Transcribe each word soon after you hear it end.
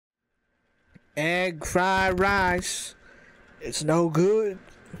Egg fried rice. It's no good.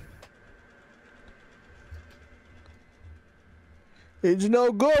 It's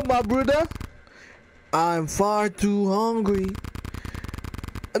no good, my brother. I'm far too hungry.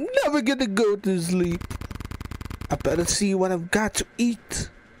 I'm never gonna go to sleep. I better see what I've got to eat.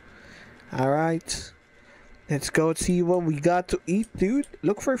 Alright. Let's go see what we got to eat, dude.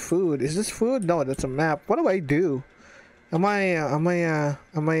 Look for food. Is this food? No, that's a map. What do I do? Am I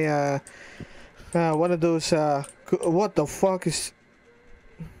one of those, what the fuck is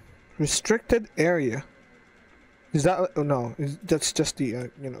restricted area? Is that, oh no, that's just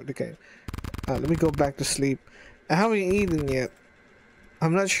the, you know, the game. Let me go back to sleep. I haven't eaten yet.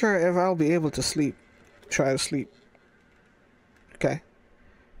 I'm not sure if I'll be able to sleep. Try to sleep. Okay.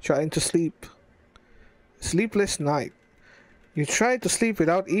 Trying to sleep. Sleepless night. You try to sleep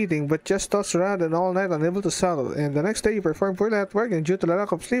without eating, but just toss around and all night unable to settle. And the next day you perform poorly at work, and due to the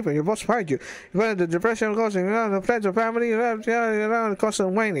lack of sleep, and your boss fired you. You find the depression causing the friends or family,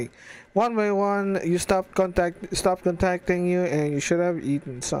 constant whining. One by one, you stop contacting you, and you should have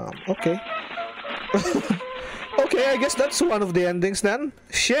eaten some. Okay. Okay, I guess that's one of the endings then.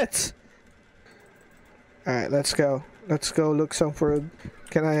 Shit. All right, let's go. Let's go look some food.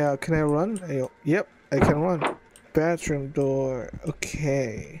 Can I run? Yep, I can run. Bathroom door.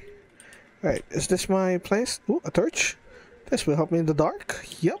 Okay. Alright, is this my place? Ooh, a torch. This will help me in the dark.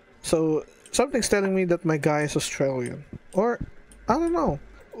 Yep. So something's telling me that my guy is Australian. Or I don't know.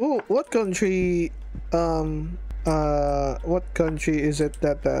 Ooh, what country what country is it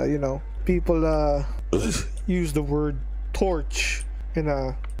that you know, people use the word torch in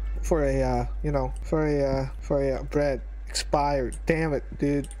for a you know, for a bread expired. Damn it,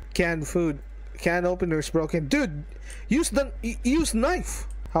 dude. Canned food. Can opener's broken. Dude, use knife.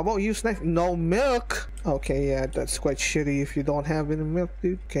 How about use knife? No milk. Okay, yeah, that's quite shitty if you don't have any milk,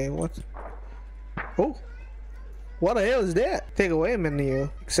 dude. Okay, what? Oh, what the hell is that? Takeaway menu.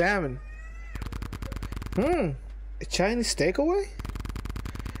 Examine. A Chinese takeaway?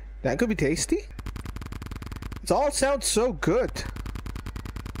 That could be tasty. It all sounds so good.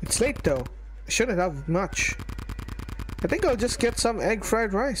 It's late though. I shouldn't have much. I think I'll just get some egg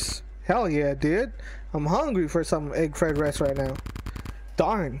fried rice. Hell yeah, dude. I'm hungry for some egg fried rice right now.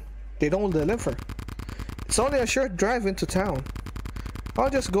 Darn, they don't deliver. It's only a short drive into town. I'll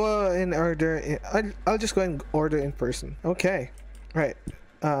just go and order. I'll just go and order in person. Okay. Right.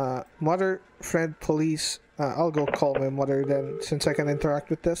 Mother, friend, police. I'll go call my mother then, since I can interact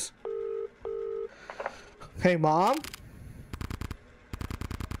with this. Hey, mom.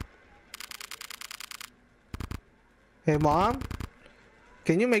 Hey, mom.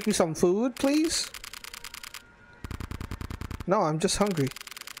 Can you make me some food, please? No, I'm just hungry.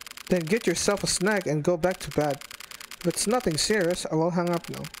 Then get yourself a snack and go back to bed. If it's nothing serious, I will hang up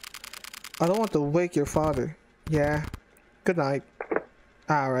now. I don't want to wake your father. Yeah. Good night.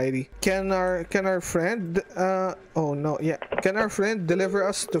 Alrighty. Can our friend oh no, yeah. Can our friend deliver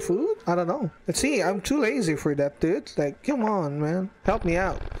us the food? I don't know. Let's see, I'm too lazy for that, dude. Like, come on, man. Help me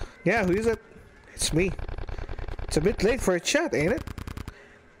out. Yeah, who is it? It's me. It's a bit late for a chat, ain't it?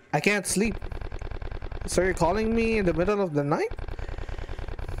 I can't sleep. So you're calling me in the middle of the night?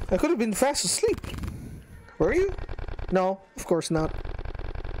 I could have been fast asleep. Were you? No, of course not.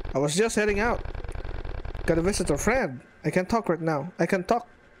 I was just heading out. Gotta visit a friend. I can talk right now. I can talk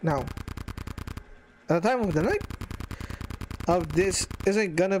now. At the time of the night? This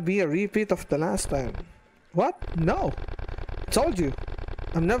isn't gonna be a repeat of the last time. What? No. I told you.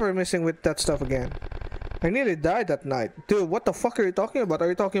 I'm never messing with that stuff again. I nearly died that night. Dude, what the fuck are you talking about? Are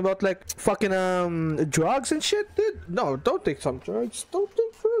you talking about like fucking drugs and shit, dude? No, don't take some drugs. Don't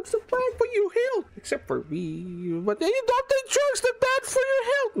take drugs. They're bad for your health. Except for me. But you don't take drugs. They're bad for your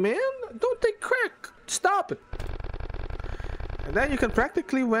health, man. Don't take crack. Stop it. And then you can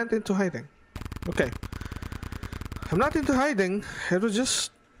practically went into hiding. Okay. I'm not into hiding. It was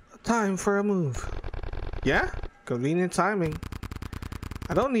just time for a move. Yeah? Convenient timing.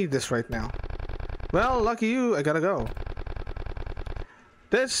 I don't need this right now. Well, lucky you, I gotta go.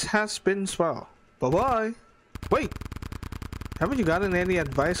 This has been swell. Bye-bye. Wait! Haven't you gotten any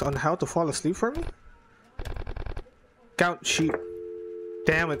advice on how to fall asleep for me? Count sheep.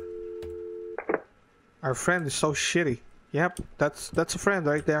 Damn it. Our friend is so shitty. Yep, that's a friend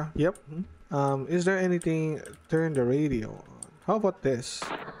right there. Yep. Is there anything? Turn the radio on. How about this?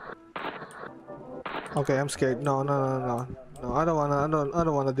 Okay, I'm scared. No, I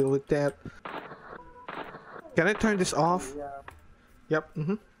don't wanna deal with that. Can I turn this off? Yep.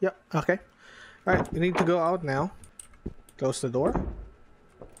 Yep. Okay. All right. We need to go out now. Close the door.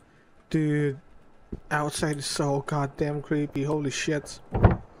 Dude, outside is so goddamn creepy. Holy shit.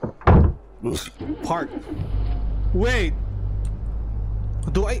 Park. Wait.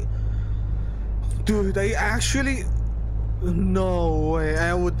 Do I... Dude, I actually... No way,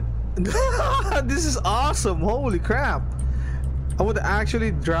 I would... This is awesome, holy crap. I would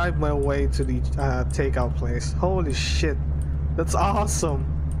actually drive my way to the takeout place. Holy shit. That's awesome.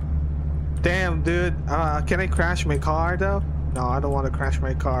 Damn, dude. Can I crash my car though? No, I don't want to crash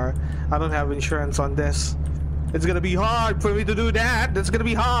my car. I don't have insurance on this. It's gonna be hard for me to do that. That's gonna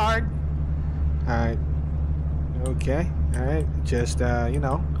be hard. Alright. Okay. Alright. Just, you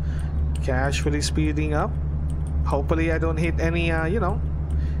know, casually speeding up. Hopefully I don't hit any, you know,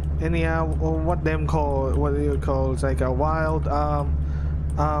 any, what do you call, it's like a wild, what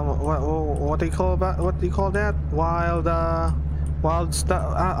do you call that? Wild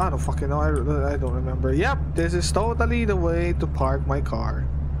stuff. I don't fucking know. I don't remember. Yep, this is totally the way to park my car.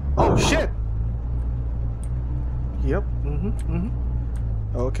 Oh shit! Yep.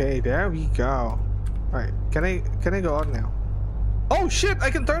 Okay, there we go. Alright, can I go out now? Oh shit! I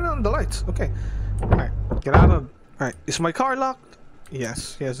can turn on the lights. Okay. Alright, get out of... Alright, is my car locked?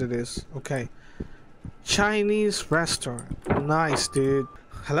 Yes, yes it is. Okay. Chinese restaurant. Nice, dude.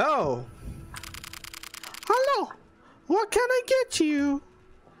 Hello? Hello? What can I get you?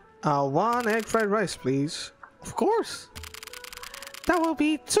 1 egg fried rice, please. Of course. That will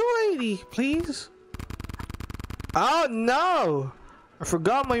be $2.80, please. Oh no! I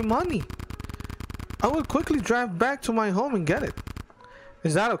forgot my money. I will quickly drive back to my home and get it.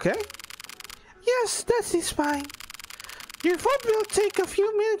 Is that okay? Yes, that is fine. Your food will take a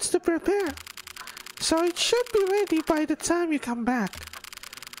few minutes to prepare, so it should be ready by the time you come back.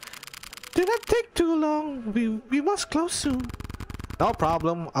 Do not take too long. We must close soon. No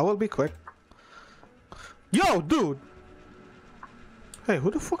problem. I will be quick. Yo, dude. Hey,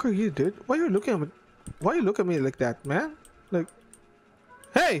 who the fuck are you, dude? Why are you looking at me? Why you look at me like that, man? Like,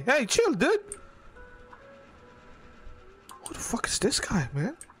 hey, chill, dude. Who the fuck is this guy,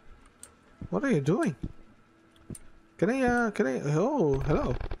 man? What are you doing? Can I, oh,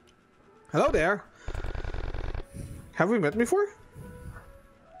 hello. Hello there. Have we met before?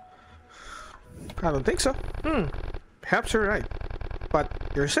 I don't think so. Perhaps you're right. But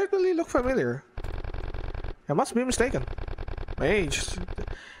you certainly look familiar. I must be mistaken. My age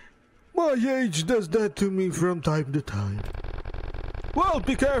does that to me from time to time. Well,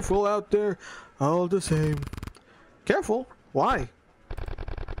 be careful out there, all the same. Careful? Why?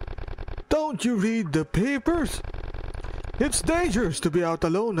 Don't you read the papers? It's dangerous to be out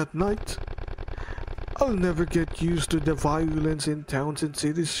alone at night. I'll never get used to the violence in towns and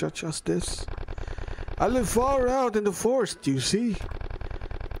cities such as this. I live far out in the forest, you see.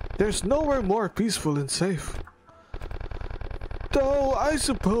 There's nowhere more peaceful and safe. Though I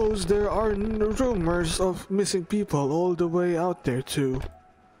suppose there are rumors of missing people all the way out there too.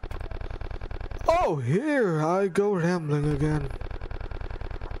 Oh, here I go rambling again.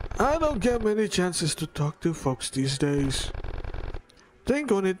 I don't get many chances to talk to folks these days.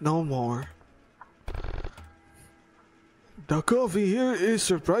 Think on it no more. The coffee here is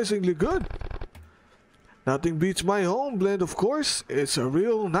surprisingly good. Nothing beats my home blend, of course. It's a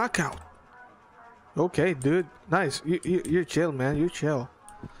real knockout. Okay, dude. Nice. You're chill, man. You're chill.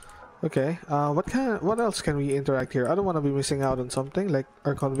 Okay. What else can we interact here? I don't want to be missing out on something like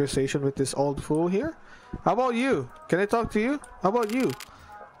our conversation with this old fool here. How about you? Can I talk to you? How about you?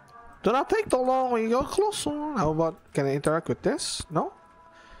 Do not take too long when you go closer. How about, can I interact with this? No?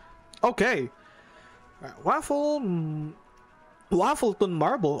 Okay. Waffleton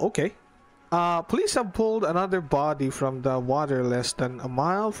Marble. Okay. Police have pulled another body from the water less than a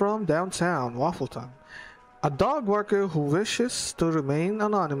mile from downtown Waffleton. A dog walker who wishes to remain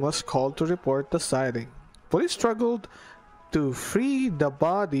anonymous called to report the sighting. Police struggled to free the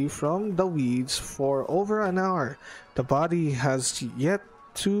body from the weeds for over an hour. The body has yet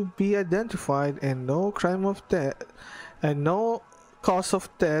to be identified and no crime of death and no cause of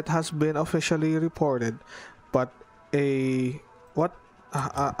death has been officially reported. But a what?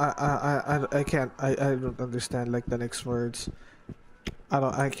 I can't. I don't understand like the next words.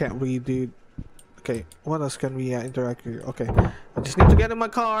 I can't read, dude. Okay, what else can we interact here? Okay, I just need to get in my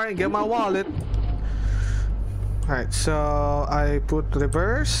car and get my wallet. Alright, so I put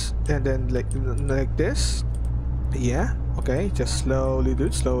reverse and then like this. Yeah, okay, just slowly,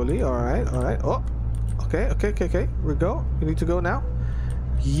 dude, slowly. Alright. Oh, okay. We go. We need to go now.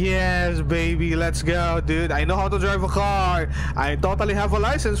 Yes, baby, let's go, dude. I know how to drive a car. I totally have a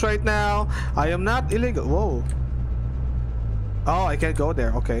license right now. I am not illegal. Whoa. Oh, I can't go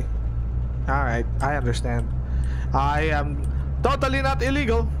there. Okay. Alright, I understand. I am totally not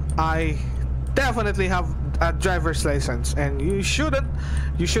illegal. I definitely have a driver's license, and you should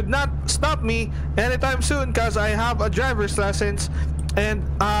not stop me anytime soon, cause I have a driver's license, and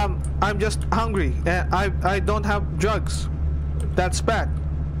I'm just hungry, and I don't have drugs. That's bad.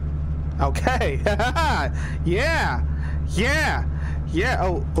 Okay. Yeah.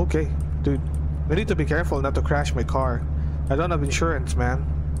 Oh, okay, dude. I need to be careful not to crash my car. I don't have insurance, man.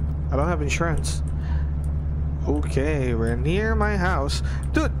 I don't have insurance. Okay, we're near my house.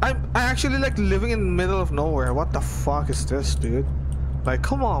 Dude, I actually like living in the middle of nowhere. What the fuck is this, dude? Like,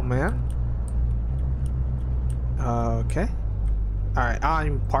 come on, man. Okay. Alright,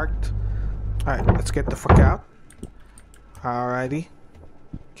 I'm parked. Alright, let's get the fuck out. Alrighty.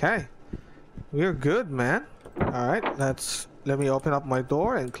 Okay. We're good, man. Alright, let me open up my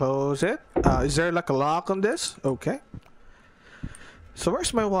door and close it. Is there like a lock on this? Okay. So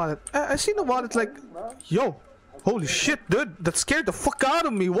where's my wallet? I see the wallet like... Yo! Holy shit, dude! That scared the fuck out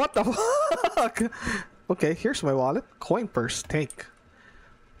of me! What the fuck? Okay, here's my wallet. Coin purse. Take.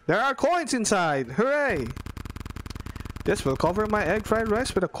 There are coins inside! Hooray! This will cover my egg fried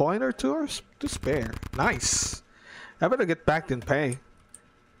rice with a coin or two to spare. Nice! I better get back and pay.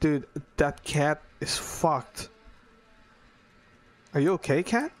 Dude, that cat is fucked. Are you okay,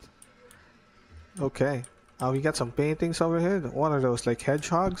 cat? Okay. We got some paintings over here. One of those like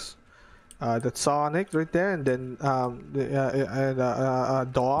hedgehogs. That's Sonic right there, and then a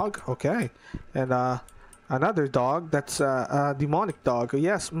dog. Okay, and another dog. That's a demonic dog.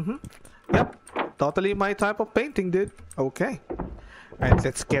 Yes. Yep. Totally my type of painting, dude. Okay. Alright,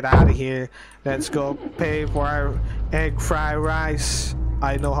 let's get out of here. Let's go pay for our egg fried rice.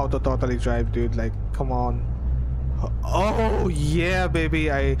 I know how to totally drive, dude. Like, come on. Oh yeah, baby.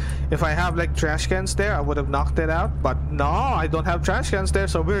 If I have like trash cans there, I would have knocked it out, but no, I don't have trash cans there,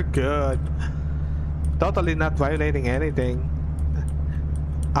 so we're good. Totally not violating anything.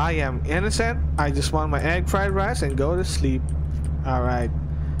 I am innocent. I just want my egg fried rice and go to sleep. Alright.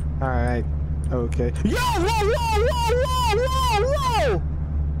 Okay. Yo! Whoa!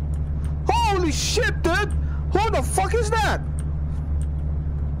 Holy shit, dude! Who the fuck is that?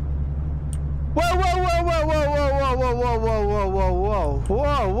 Whoa,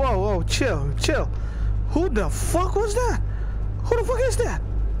 chill. Who the fuck was that? Who the fuck is that?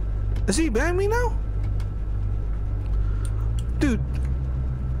 Is he behind me now? Dude,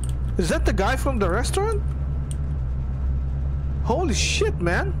 is that the guy from the restaurant? Holy shit,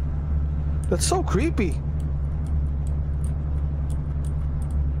 man. That's so creepy.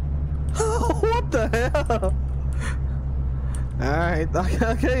 What the hell? Alright,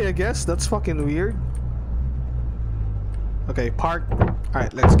 okay, I guess that's fucking weird. Okay, park.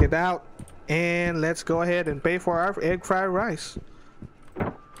 Alright, let's get out. And let's go ahead and pay for our egg fried rice.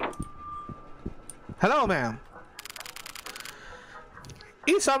 Hello, ma'am.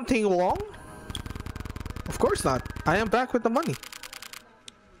 Is something wrong? Of course not. I am back with the money.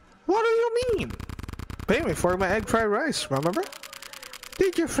 What do you mean? Pay me for my egg fried rice, remember?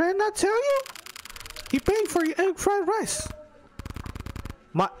 Did your friend not tell you? He paid for your egg fried rice.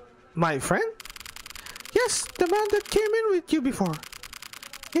 My friend? Yes, the man that came in with you before.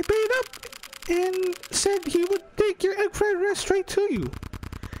 He paid up and said he would take your egg fried rice straight to you.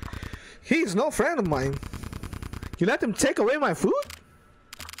 He's no friend of mine. You let him take away my food?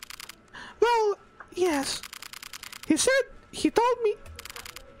 Well, yes. He told me.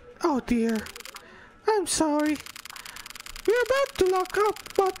 Oh dear. I'm sorry. We're about to lock up,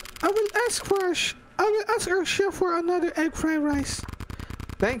 but I will ask our chef for another egg fried rice.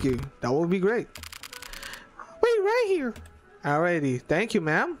 Thank you. That will be great. Wait right here. Alrighty. Thank you,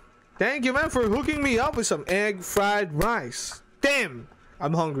 ma'am. Thank you, ma'am, for hooking me up with some egg fried rice. Damn.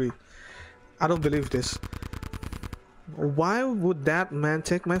 I'm hungry. I don't believe this. Why would that man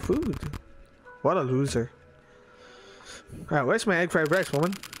take my food? What a loser. Alright, where's my egg fried rice,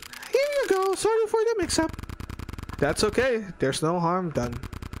 woman? Here you go. Sorry for the mix-up. That's okay. There's no harm done.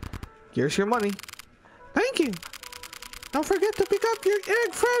 Here's your money. Thank you. Don't forget to pick up your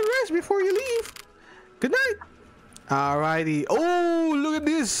egg fried rice before you leave. Good night. Alrighty. Oh, look at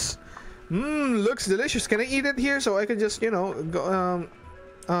this. Looks delicious. Can I eat it here so I can just, you know, go,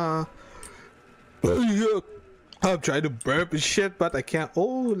 I'm trying to burp and shit, but I can't.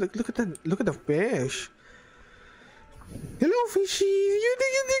 Oh, look at that. Look at the fish. Hello, fishy.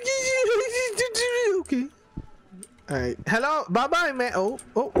 Okay. Alright. Hello. Bye-bye, man. Oh,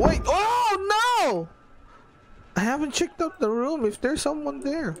 wait. Oh, no! I haven't checked out the room if there's someone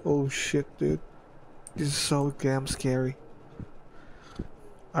there. Oh, shit, dude. This is so damn scary.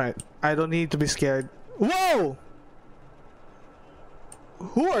 Alright. I don't need to be scared. Whoa!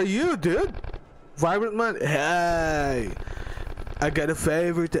 Who are you, dude? Vibrant man. Hey! I got a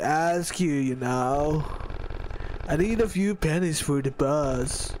favor to ask you, you know. I need a few pennies for the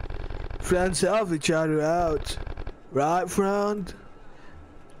bus. Friends help each other out. Right, friend?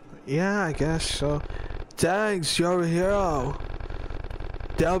 Yeah, I guess so. Thanks, you're a hero.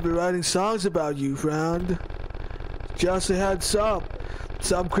 They'll be writing songs about you, friend. Just a heads up.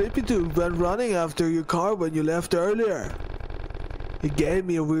 Some creepy dude went running after your car when you left earlier. He gave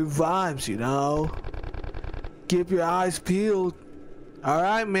me weird vibes, you know. Keep your eyes peeled.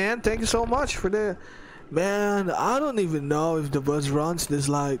 Alright, man. Thank you so much for the... Man, I don't even know if the bus runs this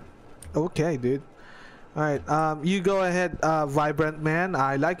light. Okay, dude. Alright, you go ahead, Vibrant Man.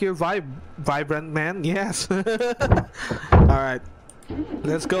 I like your Vibrant Man. Yes. Alright.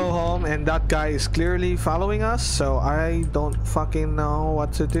 Let's go home, and that guy is clearly following us, so I don't fucking know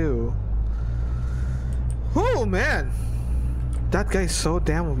what to do. Oh, man. That guy's so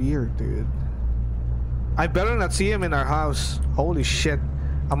damn weird, dude. I better not see him in our house. Holy shit.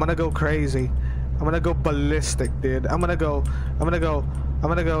 I'm gonna go crazy. I'm gonna go ballistic, dude. I'm gonna go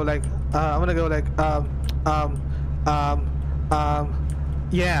like,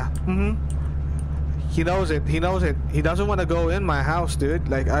 yeah, He knows it. He knows it. He doesn't want to go in my house, dude.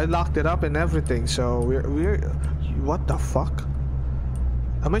 Like, I locked it up and everything. So we're. What the fuck?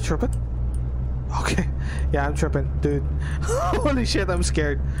 Am I tripping? Okay. Yeah, I'm tripping, dude. Holy shit, I'm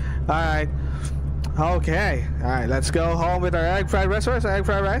scared. All right. Okay. All right. Let's go home with our egg fried rice. Where's our egg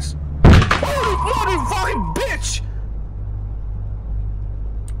fried rice? Holy bloody fucking bitch!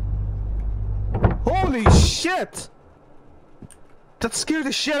 Holy shit! That scared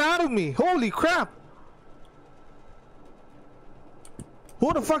the shit out of me. Holy crap!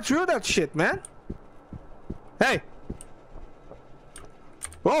 Who the fuck drew that shit, man? Hey!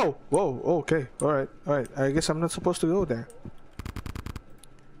 Whoa! Whoa, okay. Alright, alright. I guess I'm not supposed to go there.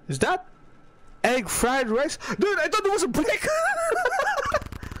 Is that egg fried rice? Dude, I thought it was a brick!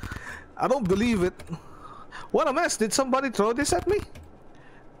 I don't believe it. What a mess. Did somebody throw this at me?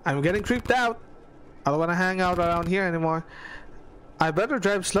 I'm getting creeped out. I don't want to hang out around here anymore. I better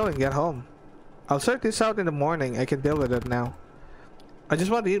drive slow and get home. I'll sort this out in the morning. I can deal with it now. I just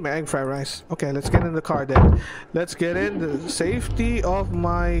want to eat my egg fried rice. Okay, let's get in the car then. Let's get in the safety of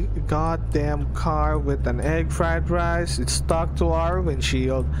my goddamn car with an egg fried rice. It's stuck to our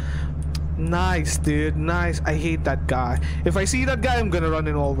windshield. Nice, dude. Nice. I hate that guy. If I see that guy, I'm gonna run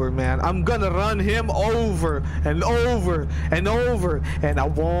him over, man. I'm gonna run him over and over and over, and I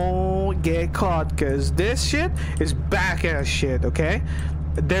won't get caught, because this shit is back ass shit, okay?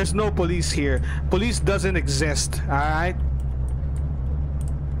 There's no police here. Police doesn't exist, alright?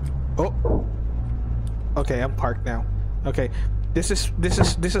 Oh. Okay, I'm parked now. Okay. This is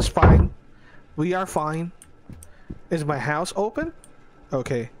fine. We are fine. Is my house open?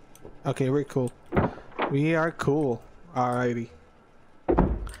 Okay. Okay, we're cool. We are cool. Alrighty.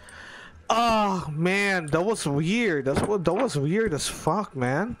 Oh man, that was weird. That was weird as fuck,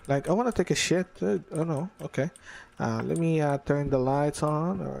 man. Like, I want to take a shit. Oh no. Okay. Let me turn the lights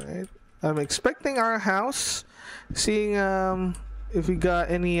on. All right. I'm expecting our house. Seeing if we got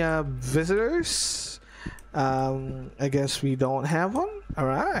any visitors. I guess we don't have one. All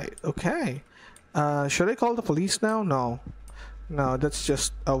right. Okay. Should I call the police now? No. No, that's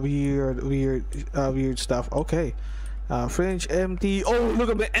just a weird stuff. Okay. Fridge empty. Oh, look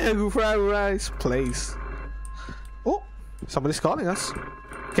at the egg fried rice place. Oh, somebody's calling us.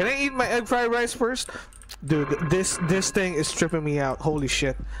 Can I eat my egg fried rice first? Dude, this thing is tripping me out. Holy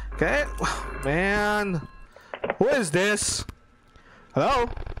shit. Okay. Man. Who is this? Hello?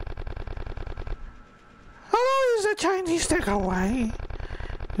 Hello, is the Chinese takeaway?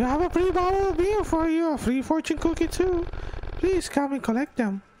 You have a free bottle of beer for you. A free fortune cookie too. Please come and collect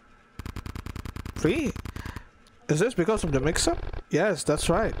them. Free? Is this because of the mix-up? Yes, that's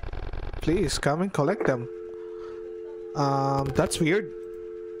right. Please come and collect them. That's weird.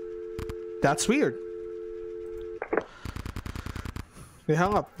 That's weird. They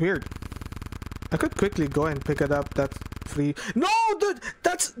hung up. Weird. I could quickly go and pick it up. That's free. No, dude!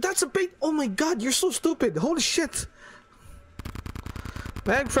 That's a bait! Oh my god, you're so stupid! Holy shit!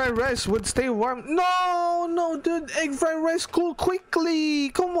 Egg fried rice would stay warm. No, no, dude. Egg fried rice cool quickly.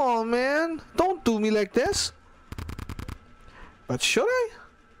 Come on, man. Don't do me like this. But should I?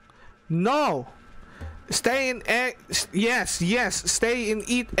 No. Stay in egg. Yes, yes. Stay and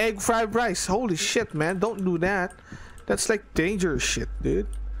eat egg fried rice. Holy shit, man. Don't do that. That's like dangerous shit, dude.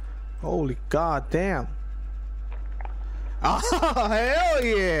 Holy god damn. Oh, hell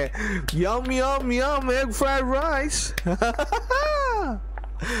yeah. Yum, yum, yum. Egg fried rice.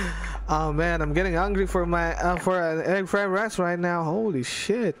 Oh man, I'm getting hungry for my for an egg fried rice right now. Holy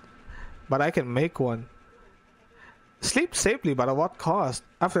shit. But I can make one. Sleep safely, but at what cost?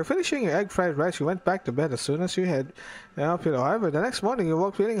 After finishing your egg fried rice, you went back to bed as soon as you had enough pillow. However, the next morning you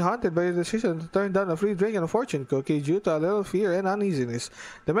woke feeling haunted by your decision to turn down a free drink and a fortune cookie due to a little fear and uneasiness.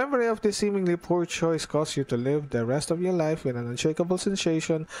 The memory of this seemingly poor choice caused you to live the rest of your life with an unshakable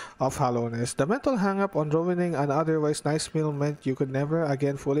sensation of hollowness. The mental hang-up on ruining an otherwise nice meal meant you could never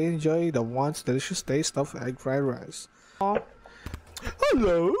again fully enjoy the once delicious taste of egg fried rice.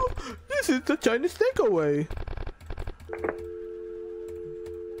 Hello, this is the Chinese takeaway.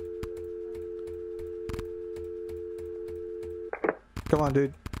 Come on,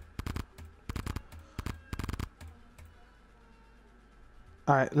 dude.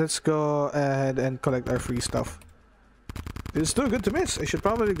 Alright, let's go ahead and collect our free stuff. It's too good to miss. I should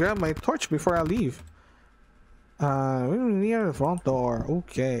probably grab my torch before I leave. We're near the front door.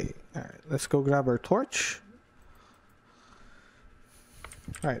 Okay. Alright, let's go grab our torch.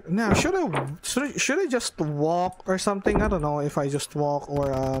 Alright, now should I just walk or something? I don't know if I just walk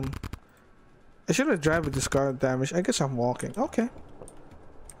or I should have drive with discard damage. I guess I'm walking. Okay.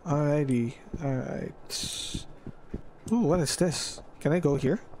 Alrighty. Alright. Ooh, what is this? Can I go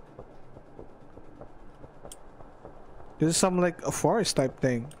here? This is some like a forest type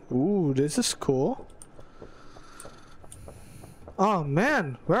thing. Ooh, this is cool. Oh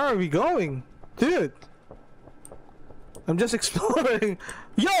man, where are we going? Dude! I'm just exploring.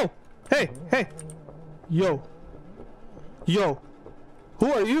 Yo! Hey, hey! Yo! Yo!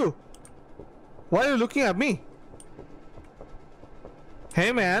 Who are you? Why are you looking at me?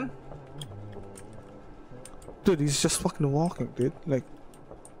 Hey man! Dude, he's just fucking walking, dude. Like...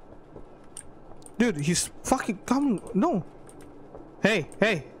 Dude, he's fucking coming. No! Hey,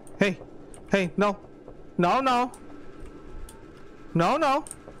 hey, hey! Hey, no! No, no! No, no!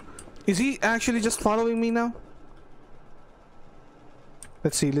 Is he actually just following me now?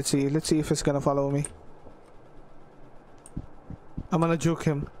 Let's see if he's gonna follow me. I'm gonna juke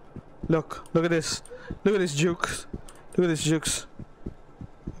him. Look at this. Look at this jukes. Look at this jukes.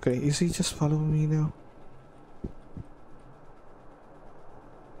 Okay, is he just following me now?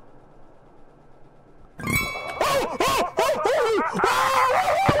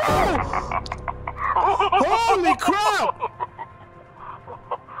 Holy crap!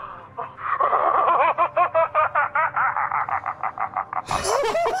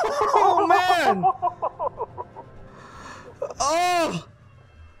 Oh man! Oh!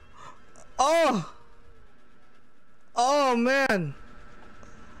 Oh! Oh man!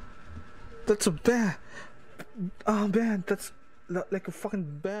 That's a bad... Oh man, that's like a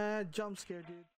fucking bad jump scare, dude.